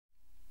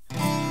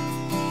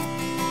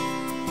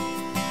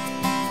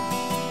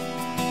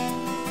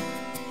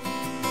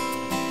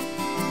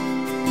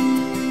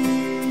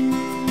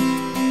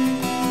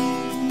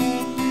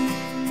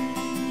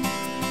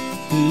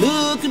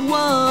look at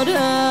what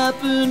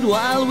happened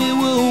while we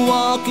were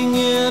walking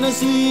in our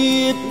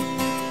sleep.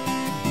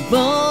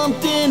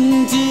 Bumped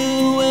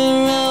into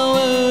where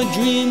our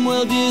dream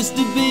world used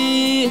to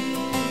be.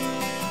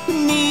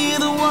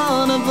 Neither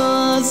one of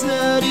us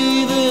had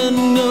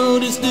even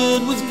noticed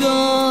it was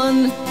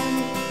gone.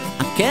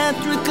 I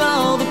can't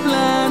recall the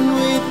plan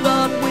we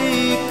thought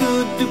we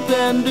could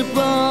depend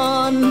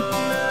upon.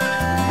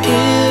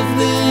 If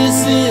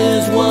this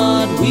is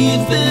what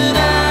we've been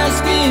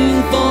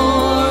asking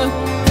for,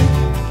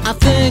 I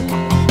think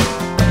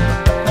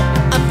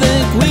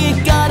we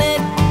got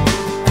it.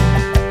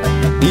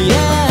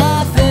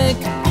 Yeah,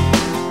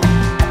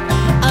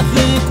 I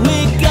think we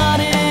got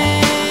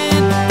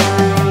it.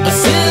 A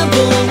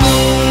simple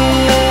wish,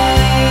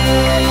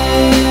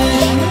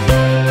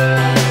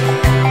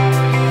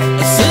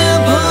 a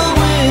simple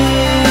wish,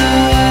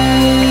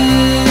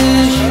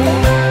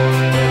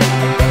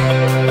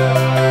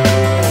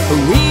 a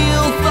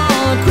real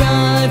far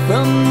cry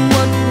from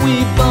what we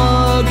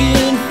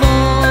bargained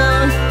for.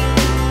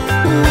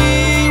 We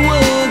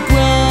were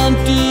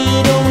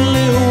granted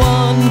only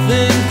one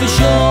thing for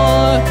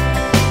sure.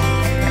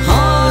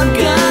 Hard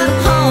got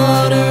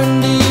hard,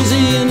 earned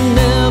easy, and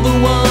never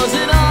was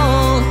at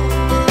all.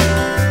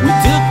 We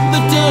took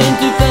the turn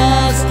too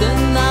fast,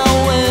 and now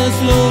we're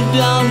slowed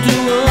down to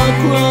a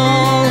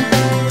crawl.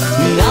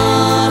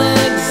 Not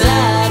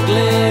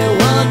exactly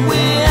what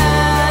we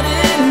had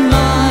in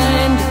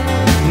mind,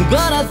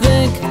 but I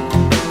think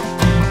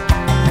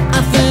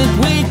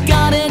we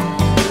got it.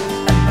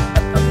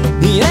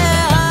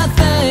 Yeah, I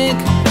think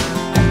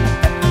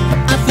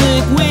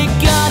we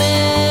got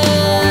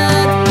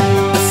it.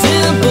 A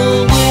simple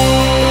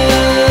wish,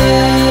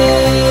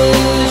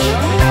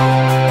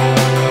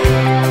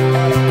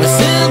 a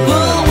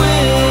simple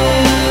wish.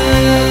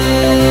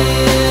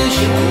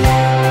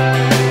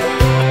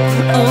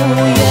 Oh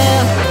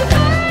yeah.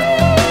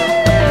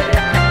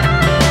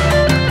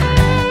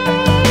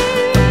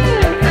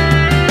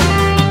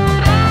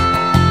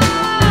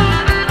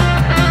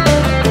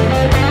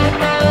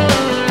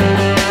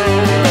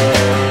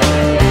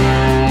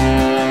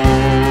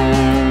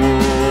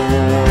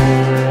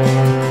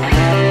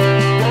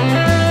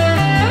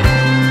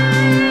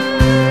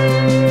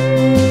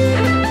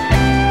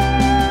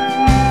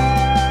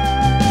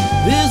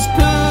 This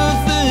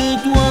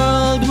perfect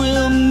world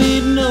will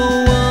need no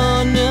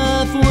one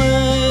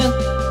earthway.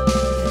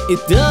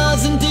 It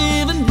doesn't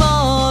even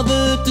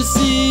bother to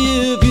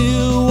see if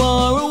you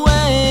are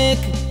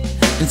awake.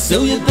 And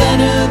so you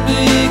better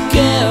be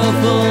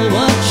careful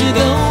what you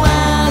go